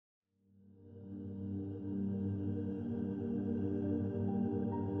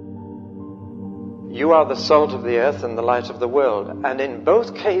You are the salt of the earth and the light of the world. And in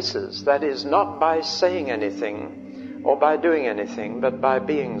both cases, that is not by saying anything or by doing anything, but by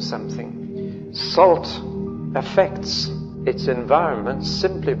being something. Salt affects its environment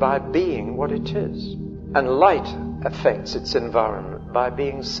simply by being what it is. And light affects its environment by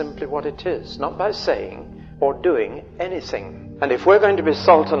being simply what it is, not by saying or doing anything. And if we're going to be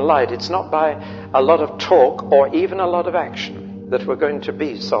salt and light, it's not by a lot of talk or even a lot of action that we're going to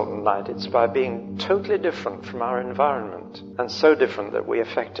be salt and light. It's by being totally different from our environment, and so different that we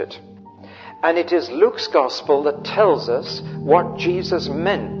affect it. And it is Luke's gospel that tells us what Jesus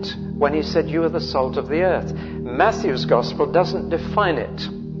meant when he said, you are the salt of the earth. Matthew's gospel doesn't define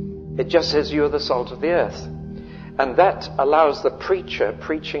it. It just says you are the salt of the earth. And that allows the preacher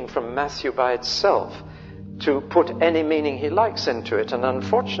preaching from Matthew by itself to put any meaning he likes into it. And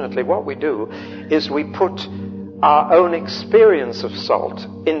unfortunately what we do is we put our own experience of salt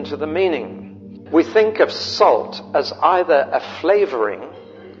into the meaning. We think of salt as either a flavoring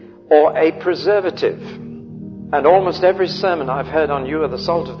or a preservative. And almost every sermon I've heard on You Are the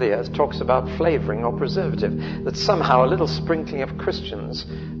Salt of the Earth talks about flavoring or preservative, that somehow a little sprinkling of Christians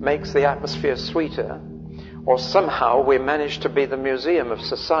makes the atmosphere sweeter, or somehow we manage to be the museum of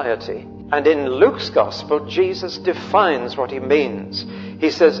society. And in Luke's gospel, Jesus defines what he means. He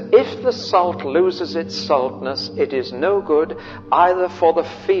says, if the salt loses its saltness, it is no good either for the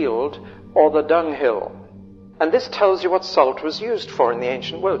field or the dunghill. And this tells you what salt was used for in the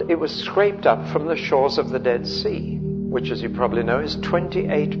ancient world. It was scraped up from the shores of the Dead Sea, which, as you probably know, is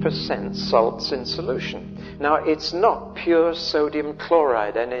 28% salts in solution. Now, it's not pure sodium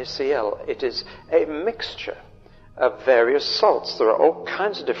chloride, NaCl. It is a mixture of various salts. There are all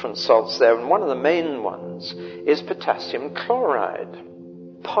kinds of different salts there, and one of the main ones is potassium chloride,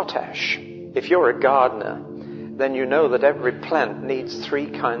 potash. If you're a gardener, then you know that every plant needs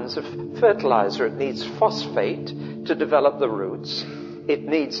 3 kinds of fertilizer. It needs phosphate to develop the roots, it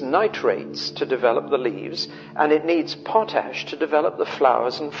needs nitrates to develop the leaves, and it needs potash to develop the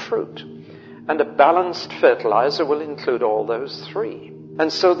flowers and fruit. And a balanced fertilizer will include all those 3.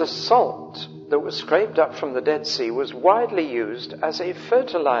 And so the salt that was scraped up from the Dead Sea was widely used as a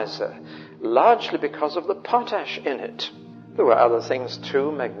fertilizer, largely because of the potash in it. There were other things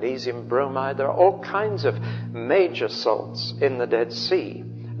too, magnesium bromide. There are all kinds of major salts in the Dead Sea.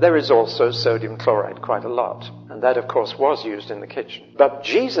 There is also sodium chloride, quite a lot. And that, of course, was used in the kitchen. But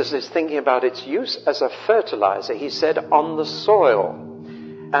Jesus is thinking about its use as a fertilizer. He said, on the soil.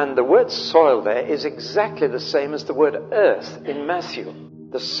 And the word soil there is exactly the same as the word earth in Matthew.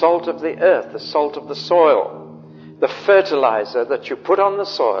 The salt of the earth, the salt of the soil. The fertilizer that you put on the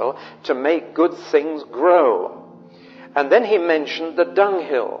soil to make good things grow. And then he mentioned the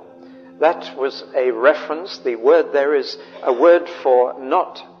dunghill. That was a reference. The word there is a word for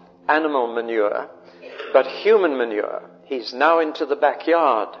not animal manure, but human manure. He's now into the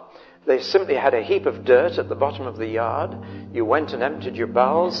backyard. They simply had a heap of dirt at the bottom of the yard. You went and emptied your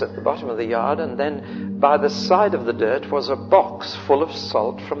bowels at the bottom of the yard, and then by the side of the dirt was a box full of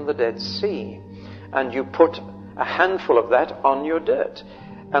salt from the Dead Sea. And you put a handful of that on your dirt.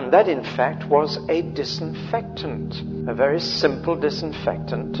 And that, in fact, was a disinfectant, a very simple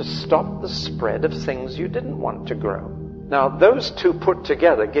disinfectant to stop the spread of things you didn't want to grow. Now, those two put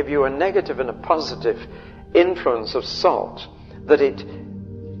together give you a negative and a positive influence of salt, that it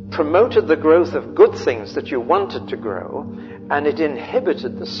promoted the growth of good things that you wanted to grow, and it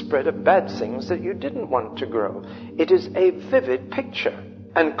inhibited the spread of bad things that you didn't want to grow. It is a vivid picture.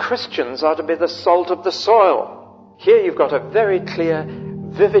 And Christians are to be the salt of the soil. Here you've got a very clear,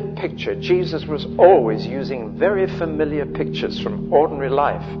 vivid picture. Jesus was always using very familiar pictures from ordinary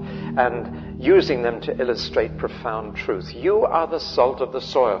life and using them to illustrate profound truth. You are the salt of the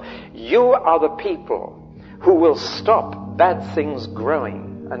soil. You are the people who will stop bad things growing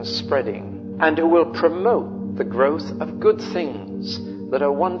and spreading, and who will promote the growth of good things that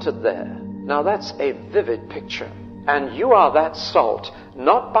are wanted there. Now that's a vivid picture. And you are that salt,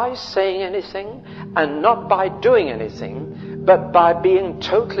 not by saying anything and not by doing anything, but by being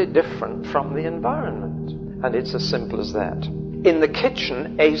totally different from the environment. And it's as simple as that. In the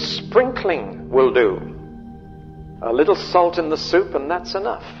kitchen, a sprinkling will do. A little salt in the soup and that's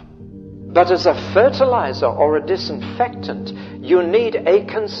enough. But as a fertilizer or a disinfectant, you need a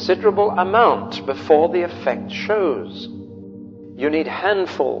considerable amount before the effect shows. You need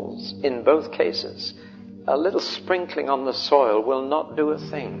handfuls in both cases. A little sprinkling on the soil will not do a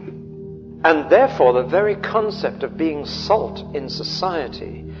thing. And therefore, the very concept of being salt in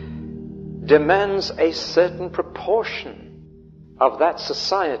society demands a certain proportion of that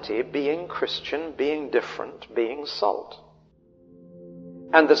society being Christian, being different, being salt.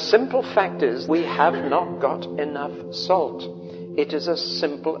 And the simple fact is we have not got enough salt. It is as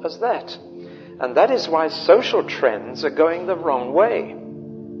simple as that. And that is why social trends are going the wrong way.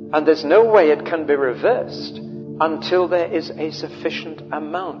 And there's no way it can be reversed until there is a sufficient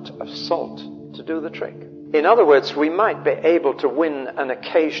amount of salt to do the trick. In other words, we might be able to win an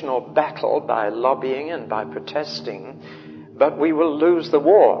occasional battle by lobbying and by protesting, but we will lose the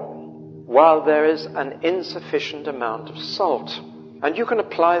war while there is an insufficient amount of salt. And you can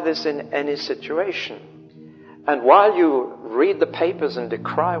apply this in any situation. And while you read the papers and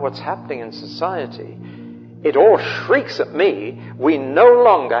decry what's happening in society, it all shrieks at me, we no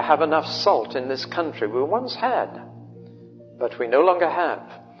longer have enough salt in this country. We once had, but we no longer have.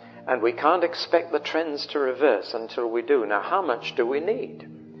 And we can't expect the trends to reverse until we do. Now, how much do we need?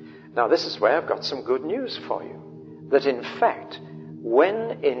 Now, this is where I've got some good news for you. That in fact,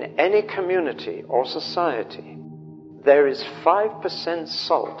 when in any community or society there is 5%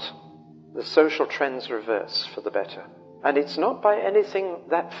 salt, the social trends reverse for the better. And it's not by anything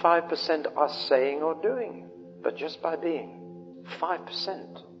that 5% are saying or doing, but just by being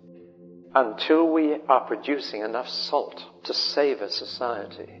 5%. Until we are producing enough salt to save a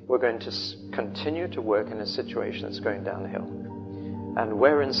society, we're going to continue to work in a situation that's going downhill. And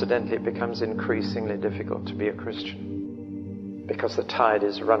where, incidentally, it becomes increasingly difficult to be a Christian, because the tide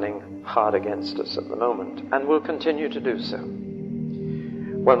is running hard against us at the moment, and will continue to do so.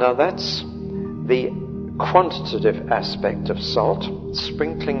 Well, now that's the quantitative aspect of salt.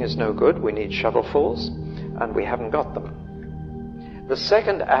 Sprinkling is no good. We need shovelfuls, and we haven't got them. The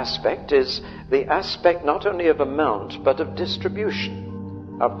second aspect is the aspect not only of amount, but of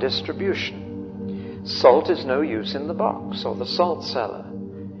distribution. Salt is no use in the box or the salt cellar.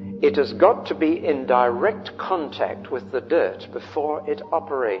 It has got to be in direct contact with the dirt before it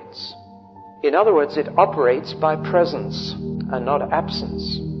operates. In other words, it operates by presence and not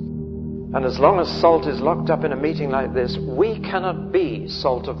absence. And as long as salt is locked up in a meeting like this, we cannot be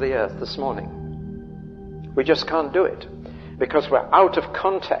salt of the earth this morning. We just can't do it, because we're out of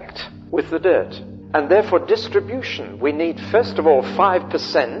contact with the dirt. And therefore distribution, we need first of all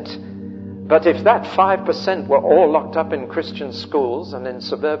 5%, but if that 5% were all locked up in Christian schools and in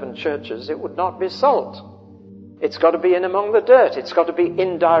suburban churches, it would not be salt. It's got to be in among the dirt. It's got to be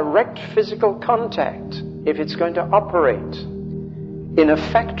in direct physical contact if it's going to operate. In a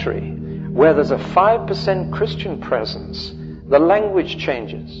factory where there's a 5% Christian presence, the language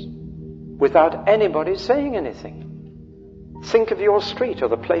changes without anybody saying anything. Think of your street or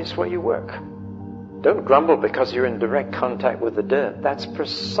the place where you work. Don't grumble because you're in direct contact with the dirt. That's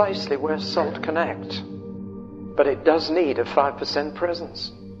precisely where salt can act. But it does need a 5%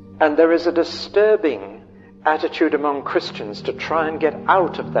 presence. And there is a disturbing attitude among Christians to try and get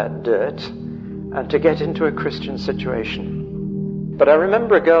out of that dirt and to get into a Christian situation. But I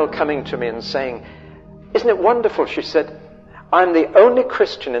remember a girl coming to me and saying, "Isn't it wonderful?" She said, "I'm the only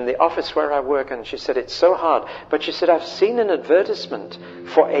Christian in the office where I work," and she said, "It's so hard." But she said, "I've seen an advertisement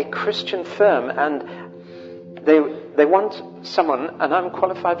for a Christian firm, and they want someone, and I'm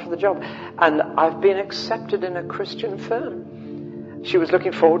qualified for the job. And I've been accepted in a Christian firm." She was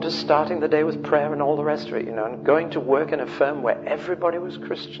looking forward to starting the day with prayer and all the rest of it, and going to work in a firm where everybody was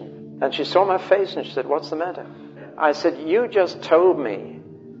Christian. And she saw my face and she said, "What's the matter?" I said, "You just told me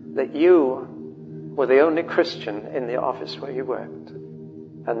that you were the only Christian in the office where you worked.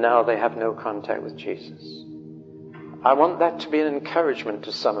 And now they have no contact with Jesus." I want that to be an encouragement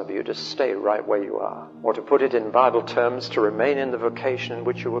to some of you to stay right where you are. Or to put it in Bible terms, to remain in the vocation in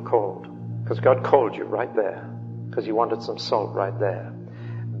which you were called. Because God called you right there. Because you wanted some salt right there.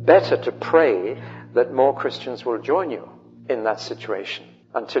 Better to pray that more Christians will join you in that situation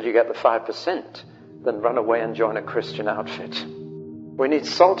until you get the 5%. Than run away and join a Christian outfit. We need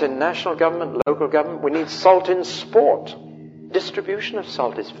salt in national government, local government. We need salt in sport. Distribution of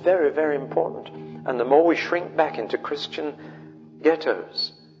salt is very, very important. And the more we shrink back into Christian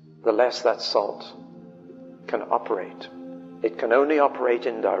ghettos, the less that salt can operate. It can only operate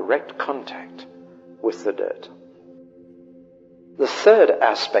in direct contact with the dirt. The third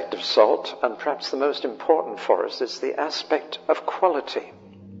aspect of salt, and perhaps the most important for us, is the aspect of quality.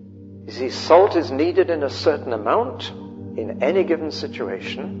 You see, salt is needed in a certain amount in any given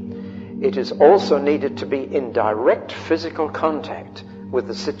situation. It is also needed to be in direct physical contact with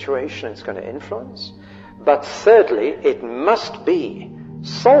the situation it's going to influence. But thirdly, it must be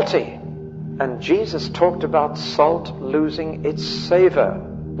salty. And Jesus talked about salt losing its savor.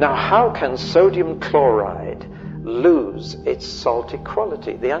 Now, how can sodium chloride lose its salty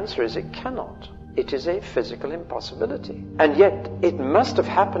quality? The answer is it cannot. It is a physical impossibility. And yet, it must have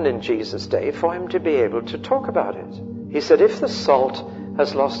happened in Jesus' day for him to be able to talk about it. He said, if the salt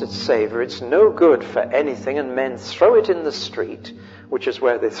has lost its savor. It's no good for anything, and men throw it in the street, which is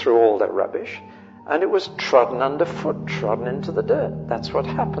where they threw all their rubbish, and it was trodden underfoot, trodden into the dirt. That's what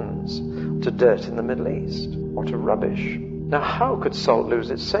happens to dirt in the Middle East, or to rubbish. Now, how could salt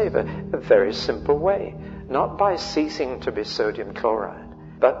lose its savor? A very simple way. Not by ceasing to be sodium chloride,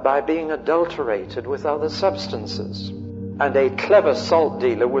 but by being adulterated with other substances. And a clever salt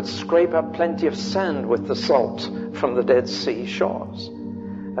dealer would scrape up plenty of sand with the salt from the Dead Sea shores.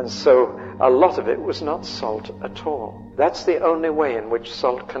 And so a lot of it was not salt at all. That's the only way in which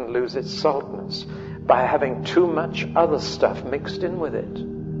salt can lose its saltness, by having too much other stuff mixed in with it.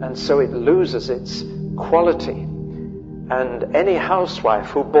 And so it loses its quality. And any housewife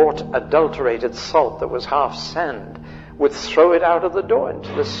who bought adulterated salt that was half sand would throw it out of the door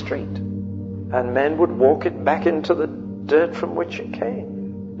into the street. And men would walk it back into the dirt from which it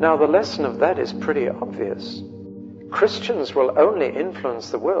came. Now, the lesson of that is pretty obvious. Christians will only influence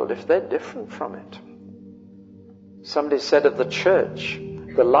the world if they're different from it. Somebody said of the church,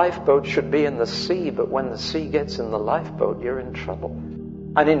 the lifeboat should be in the sea, but when the sea gets in the lifeboat, you're in trouble.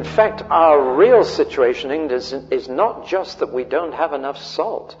 And in fact, our real situation in England is not just that we don't have enough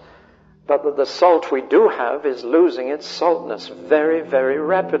salt, but that the salt we do have is losing its saltness very, very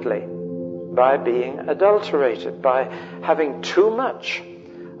rapidly by being adulterated, by having too much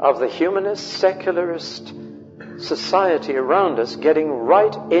of the humanist, secularist society around us getting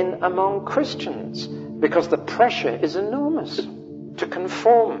right in among Christians, because the pressure is enormous to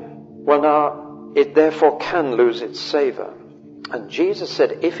conform. Well, now, it therefore can lose its savor. And Jesus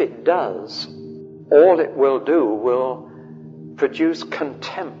said if it does, all it will do will produce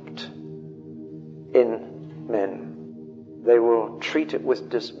contempt in men. They will treat it with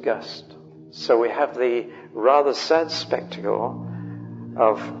disgust. So we have the rather sad spectacle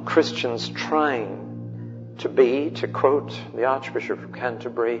of Christians trying to be, to quote the Archbishop of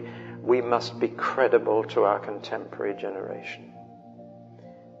Canterbury, we must be credible to our contemporary generation.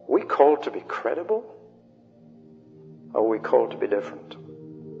 Are we called to be credible? Or are we called to be different?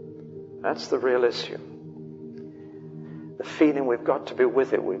 That's the real issue. The feeling we've got to be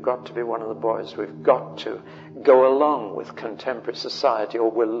with it, we've got to be one of the boys, we've got to go along with contemporary society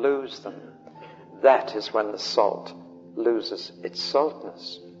or we'll lose them. That is when the salt loses its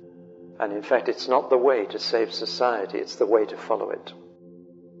saltness. And in fact, it's not the way to save society, it's the way to follow it.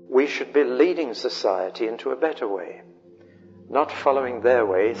 We should be leading society into a better way, not following their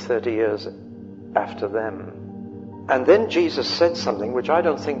way 30 years after them. And then Jesus said something which I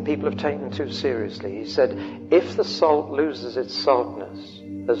don't think people have taken too seriously. He said, if the salt loses its saltness,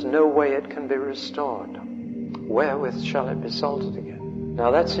 there's no way it can be restored. Wherewith shall it be salted again?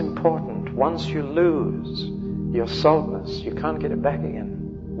 Now that's important. Once you lose your saltness, you can't get it back again.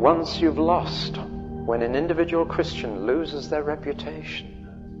 Once you've lost, when an individual Christian loses their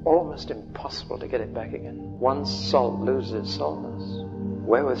reputation, almost impossible to get it back again. Once salt loses its saltness,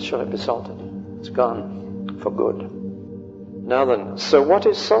 wherewith shall it be salted? It's gone for good. Now then, so what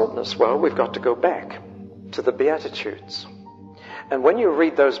is saltness? Well, we've got to go back to the Beatitudes. And when you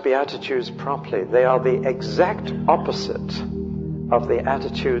read those Beatitudes properly, they are the exact opposite of the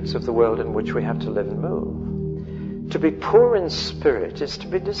attitudes of the world in which we have to live and move. To be poor in spirit is to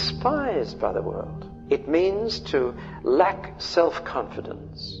be despised by the world. It means to lack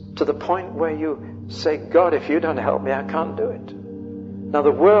self-confidence to the point where you say, God, if you don't help me, I can't do it. Now,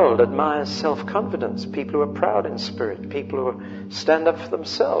 the world admires self-confidence, people who are proud in spirit, people who stand up for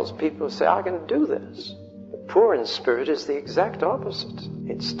themselves, people who say, I can do this. But poor in spirit is the exact opposite.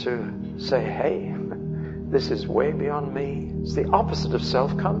 It's to say, hey, this is way beyond me. It's the opposite of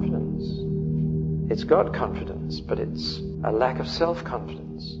self-confidence. It's God-confidence, but it's a lack of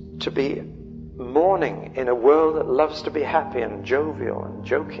self-confidence. To be mourning in a world that loves to be happy and jovial and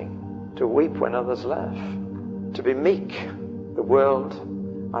joking, to weep when others laugh, to be meek. The world,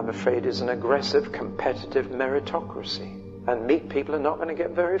 I'm afraid, is an aggressive, competitive meritocracy. And meek people are not going to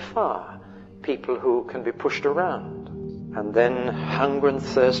get very far. People who can be pushed around. And then hunger and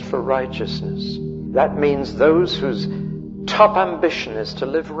thirst for righteousness. That means those whose top ambition is to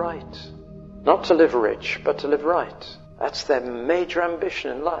live right. Not to live rich, but to live right. That's their major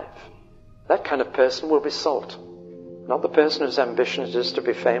ambition in life. That kind of person will be salt. Not the person whose ambition is to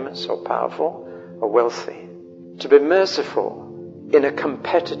be famous or powerful or wealthy. To be merciful in a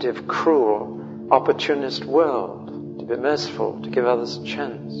competitive, cruel, opportunist world. To be merciful, to give others a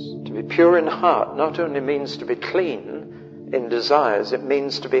chance. To be pure in heart not only means to be clean in desires, it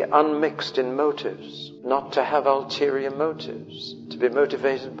means to be unmixed in motives. Not to have ulterior motives. To be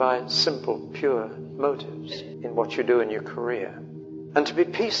motivated by simple, pure motives in what you do in your career. And to be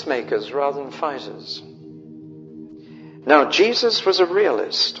peacemakers rather than fighters. Now, Jesus was a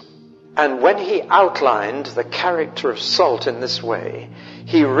realist. And when he outlined the character of salt in this way,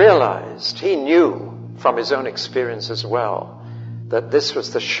 he realized, he knew from his own experience as well, that this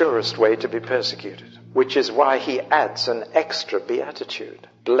was the surest way to be persecuted, which is why he adds an extra beatitude.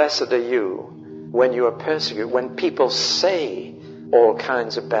 Blessed are you when you are persecuted, when people say all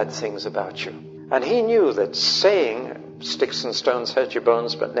kinds of bad things about you. And he knew that saying, sticks and stones hurt your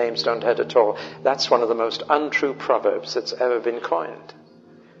bones, but names don't hurt at all, that's one of the most untrue proverbs that's ever been coined.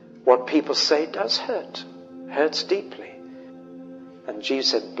 What people say does hurt, hurts deeply. And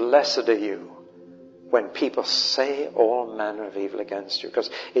Jesus said, blessed are you when people say all manner of evil against you. Because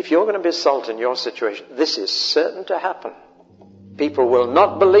if you're going to be salt in your situation, this is certain to happen. People will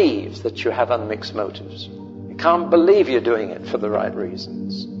not believe that you have unmixed motives. You can't believe you're doing it for the right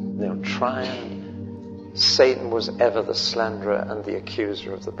reasons. They'll try and... Satan was ever the slanderer and the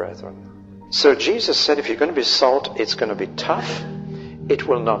accuser of the brethren. So Jesus said, if you're going to be salt, it's going to be tough. It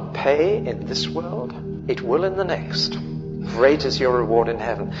will not pay in this world. It will in the next. Great is your reward in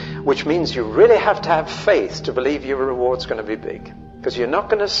heaven. Which means you really have to have faith to believe your reward's going to be big. Because you're not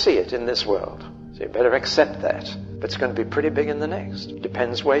going to see it in this world. So you better accept that. But it's going to be pretty big in the next.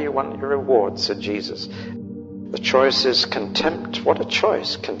 Depends where you want your reward, said Jesus. The choice is contempt. What a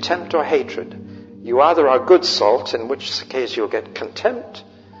choice. Contempt or hatred. You either are good salt, in which case you'll get contempt.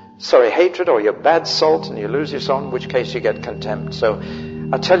 Hatred, or you're bad salt and you lose your soul, in which case you get contempt. So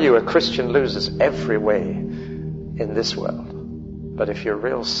I tell you, a Christian loses every way in this world. But if you're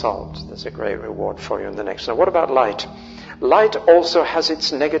real salt, there's a great reward for you in the next. Now, what about light? Light also has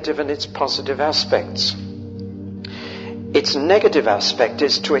its negative and its positive aspects. Its negative aspect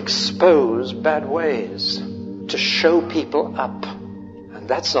is to expose bad ways, to show people up. And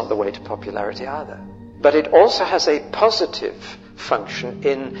that's not the way to popularity either. But it also has a positive function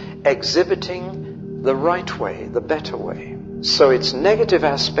in exhibiting the right way, the better way. So its negative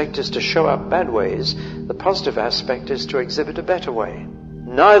aspect is to show up bad ways. The positive aspect is to exhibit a better way.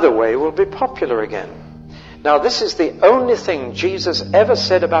 Neither way will be popular again. Now, this is the only thing Jesus ever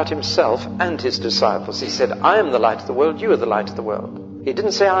said about himself and his disciples. He said, I am the light of the world, you are the light of the world. He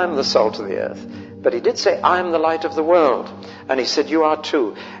didn't say, I am the salt of the earth. But he did say, I am the light of the world. And he said, you are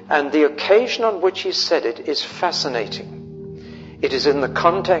too. And the occasion on which he said it is fascinating. It is in the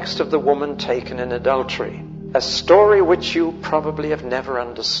context of the woman taken in adultery. A story which you probably have never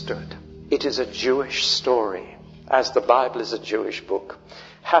understood. It is a Jewish story, as the Bible is a Jewish book.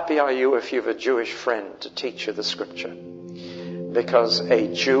 Happy are you if you have a Jewish friend to teach you the scripture, because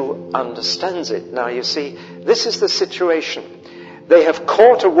a Jew understands it. Now you see, this is the situation. They have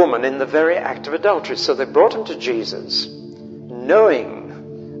caught a woman in the very act of adultery, so they brought him to Jesus,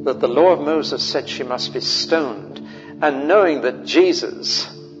 knowing that the law of Moses said she must be stoned, and knowing that Jesus,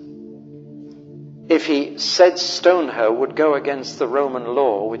 if he said stone her, would go against the Roman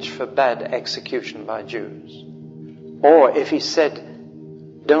law, which forbade execution by Jews. Or if he said,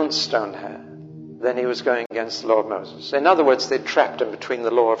 don't stone her, then he was going against the law of Moses. In other words, they trapped him between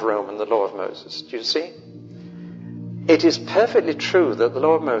the law of Rome and the law of Moses. Do you see? It is perfectly true that the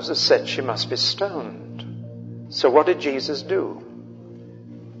law of Moses said she must be stoned. So what did Jesus do?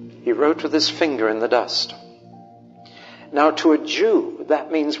 He wrote with his finger in the dust. Now, to a Jew,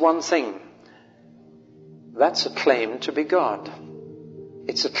 that means one thing. That's a claim to be God.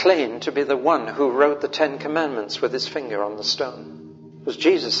 It's a claim to be the one who wrote the 10 Commandments with his finger on the stone. It was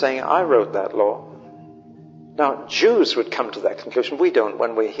Jesus saying, I wrote that law. Now, Jews would come to that conclusion. We don't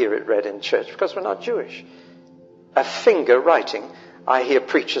when we hear it read in church, because we're not Jewish. A finger writing. I hear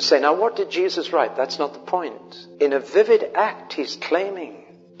preachers say, now what did Jesus write? That's not the point. In a vivid act, he's claiming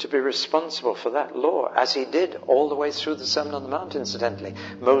to be responsible for that law, as he did all the way through the Sermon on the Mount, incidentally.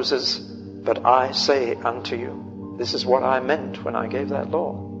 Moses, but I say unto you, this is what I meant when I gave that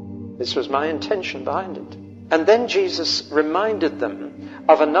law. This was my intention behind it. And then Jesus reminded them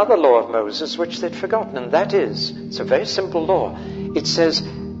of another law of Moses which they'd forgotten, and that is, it's a very simple law. It says,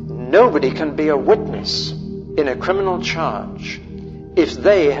 nobody can be a witness in a criminal charge if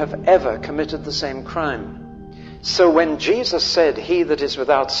they have ever committed the same crime. So when Jesus said, he that is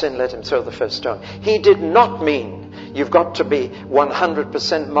without sin, let him throw the first stone, he did not mean you've got to be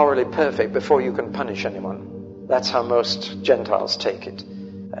 100% morally perfect before you can punish anyone. That's how most Gentiles take it.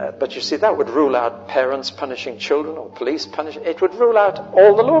 But you see, that would rule out parents punishing children or police punishing. It would rule out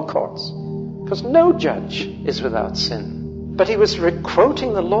all the law courts, because no judge is without sin. But he was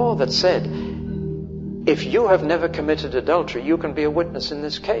quoting the law that said, if you have never committed adultery, you can be a witness in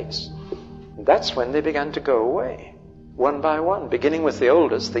this case. That's when they began to go away, one by one, beginning with the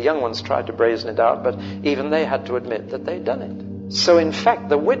oldest. The young ones tried to brazen it out, but even they had to admit that they'd done it. So in fact,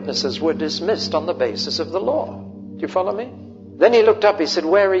 the witnesses were dismissed on the basis of the law. Do you follow me? Then he looked up, he said,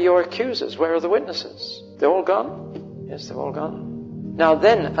 where are your accusers? Where are the witnesses? They're all gone? Yes, they're all gone. Now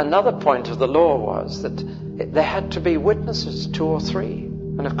then, another point of the law was that there had to be witnesses, 2 or 3.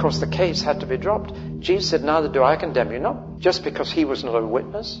 And of course the case had to be dropped. Jesus said, neither do I condemn you. No, just because he was not a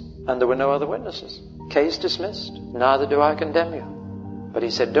witness and there were no other witnesses. Case dismissed. Neither do I condemn you. But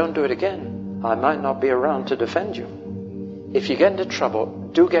he said, don't do it again. I might not be around to defend you. If you get into trouble,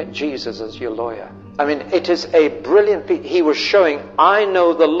 do get Jesus as your lawyer. I mean, it is a brilliant piece. He was showing, I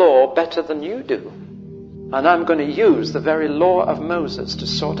know the law better than you do. And I'm going to use the very law of Moses to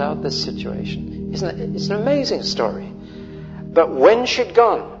sort out this situation. Isn't it? It's an amazing story. But when she'd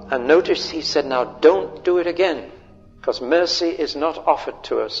gone, and notice he said, now don't do it again. Because mercy is not offered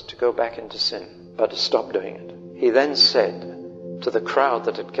to us to go back into sin, but to stop doing it. He then said to the crowd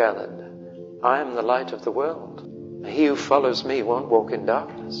that had gathered, I am the light of the world. He who follows me won't walk in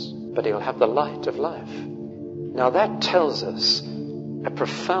darkness, but he'll have the light of life. Now that tells us a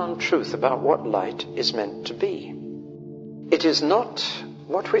profound truth about what light is meant to be. It is not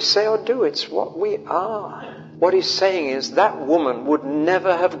what we say or do, it's what we are. What he's saying is that woman would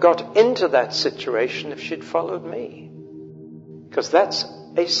never have got into that situation if she'd followed me. Because that's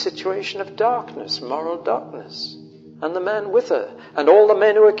a situation of darkness, moral darkness. And the man with her, and all the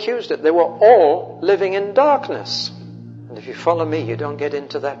men who accused it, they were all living in darkness. And if you follow me, you don't get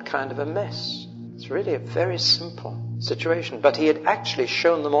into that kind of a mess. It's really a very simple situation. But he had actually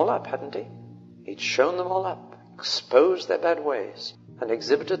shown them all up, hadn't he? He'd shown them all up, exposed their bad ways, and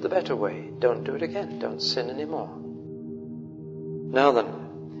exhibited the better way. Don't do it again. Don't sin anymore. Now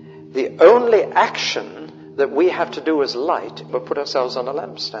then, the only action that we have to do as light will put ourselves on a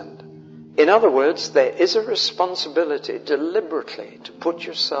lampstand. In other words, there is a responsibility deliberately to put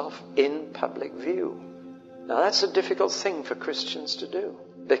yourself in public view. Now that's a difficult thing for Christians to do,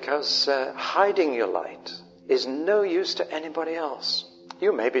 because hiding your light is no use to anybody else.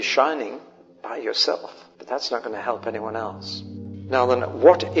 You may be shining by yourself, but that's not going to help anyone else. Now then,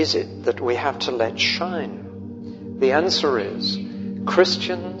 what is it that we have to let shine? The answer is,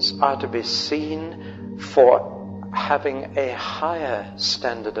 Christians are to be seen for having a higher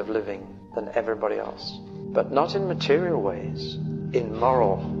standard of living than everybody else. But not in material ways, in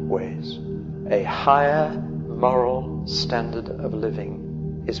moral ways. A higher moral standard of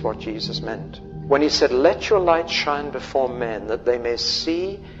living is what Jesus meant. When he said, let your light shine before men, that they may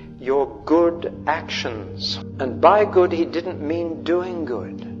see your good actions. And by good, he didn't mean doing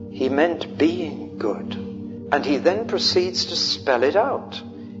good. He meant being good. And he then proceeds to spell it out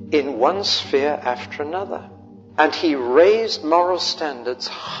in one sphere after another. And he raised moral standards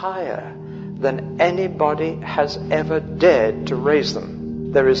higher than anybody has ever dared to raise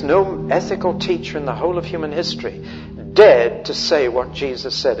them. There is no ethical teacher in the whole of human history dared to say what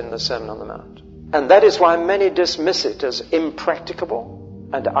Jesus said in the Sermon on the Mount. And that is why many dismiss it as impracticable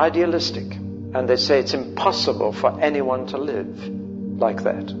and idealistic. And they say it's impossible for anyone to live like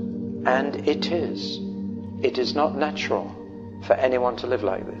that. And it is. It is not natural for anyone to live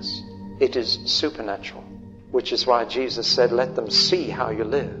like this. It is supernatural. Which is why Jesus said, let them see how you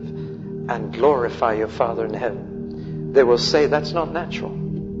live and glorify your Father in heaven. They will say, that's not natural.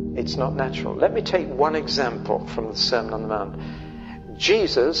 It's not natural. Let me take one example from the Sermon on the Mount.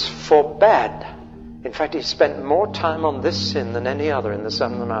 Jesus forbade, in fact, he spent more time on this sin than any other in the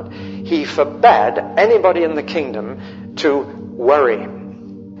Sermon on the Mount. He forbade anybody in the kingdom to worry.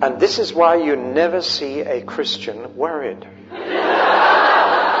 And this is why you never see a Christian worried.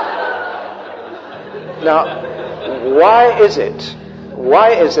 Now, why is it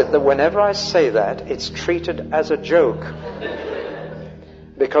that whenever I say that, it's treated as a joke?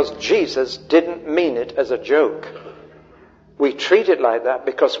 Because Jesus didn't mean it as a joke. We treat it like that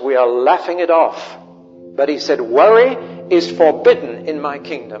because we are laughing it off. But he said, worry is forbidden in my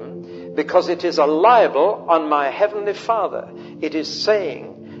kingdom because it is a libel on my heavenly Father. It is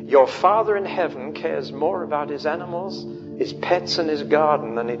saying, your Father in heaven cares more about his animals, his pets and his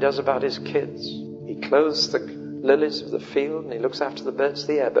garden than he does about his kids. He clothes the lilies of the field and he looks after the birds of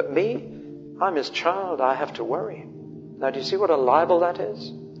the air. But me, I'm his child. I have to worry. Now, do you see what a libel that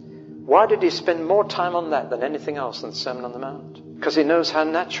is? Why did he spend more time on that than anything else in the Sermon on the Mount? Because he knows how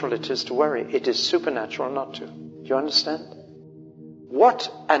natural it is to worry. It is supernatural not to. Do you understand?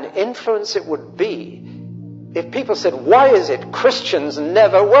 What an influence it would be if people said, why is it Christians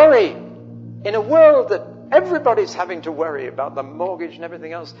never worry? In a world that everybody's having to worry about the mortgage and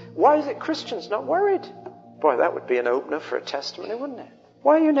everything else, why is it Christians not worried? Boy, that would be an opener for a testimony, wouldn't it?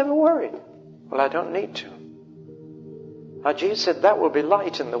 Why are you never worried? Well, I don't need to. Now, Jesus said that will be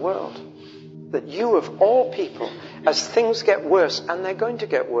light in the world. That you of all people, as things get worse, and they're going to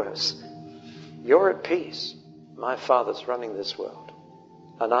get worse, you're at peace. My Father's running this world,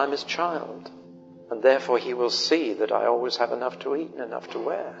 and I'm his child, and therefore he will see that I always have enough to eat and enough to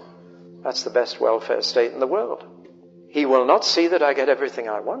wear. That's the best welfare state in the world. He will not see that I get everything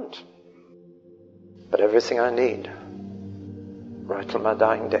I want, but everything I need, right till my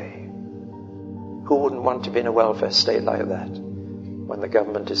dying day. Who wouldn't want to be in a welfare state like that when the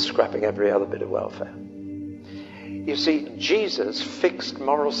government is scrapping every other bit of welfare? You see, Jesus fixed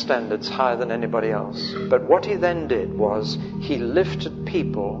moral standards higher than anybody else. But what he then did was he lifted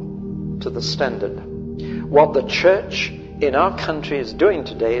people to the standard. What the church in our country is doing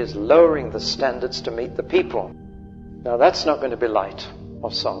today is lowering the standards to meet the people. Now that's not going to be light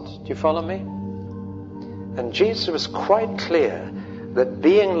or salt. Do you follow me? And Jesus was quite clear that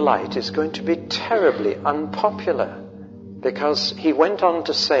being light is going to be terribly unpopular, because he went on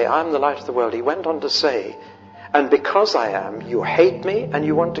to say, I'm the light of the world. He went on to say, and because I am, you hate me and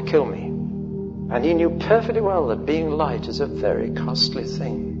you want to kill me. And he knew perfectly well that being light is a very costly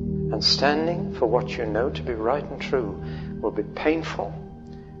thing. And standing for what you know to be right and true will be painful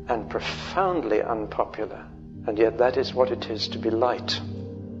and profoundly unpopular. And yet that is what it is to be light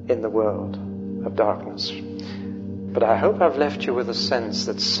in the world of darkness. But I hope I've left you with a sense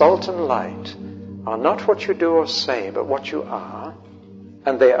that salt and light are not what you do or say, but what you are.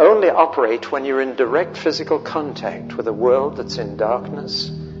 And they only operate when you're in direct physical contact with a world that's in darkness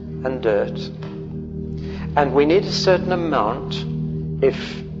and dirt. And we need a certain amount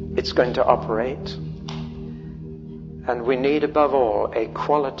if it's going to operate. And we need, above all, a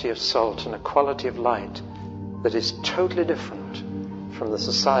quality of salt and a quality of light that is totally different from the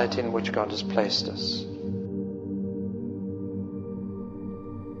society in which God has placed us.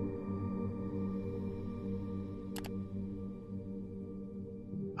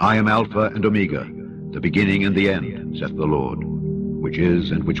 I am Alpha and Omega, the beginning and the end, saith the Lord, which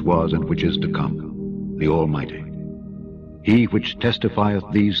is, and which was, and which is to come, the Almighty. He which testifieth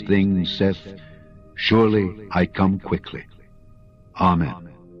these things saith, Surely I come quickly.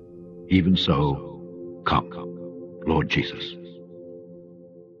 Amen. Even so, come, Lord Jesus.